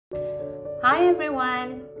Hi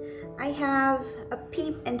everyone! I have a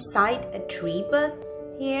Peep Inside a Tree book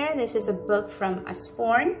here. This is a book from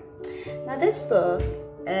Usborne. Now this book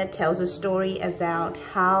tells a story about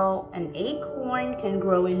how an acorn can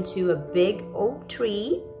grow into a big oak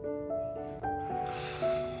tree.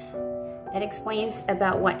 It explains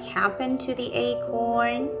about what happened to the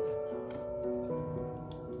acorn.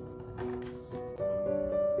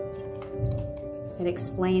 It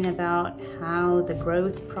explains about how the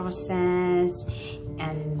growth process,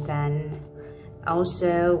 and then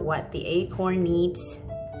also what the acorn needs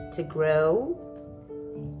to grow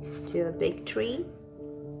to a big tree.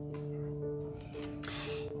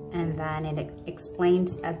 And then it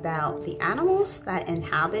explains about the animals that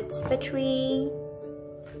inhabits the tree.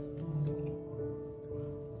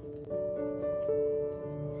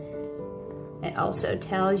 It also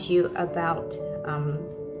tells you about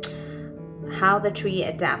how the tree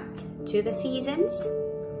adapt to the seasons.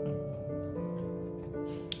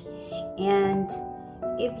 And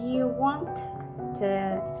if you want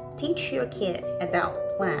to teach your kid about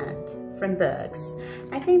plant from books,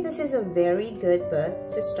 I think this is a very good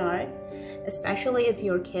book to start, especially if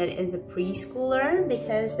your kid is a preschooler,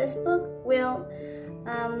 because this book will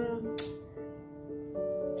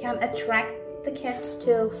can attract the kids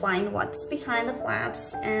to find what's behind the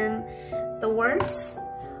flaps, and the words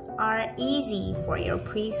are easy for your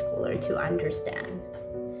preschooler to understand.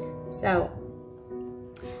 So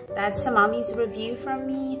that's the mommy's review from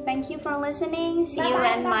me. Thank you for listening. See you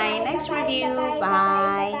in my next review.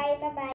 Bye.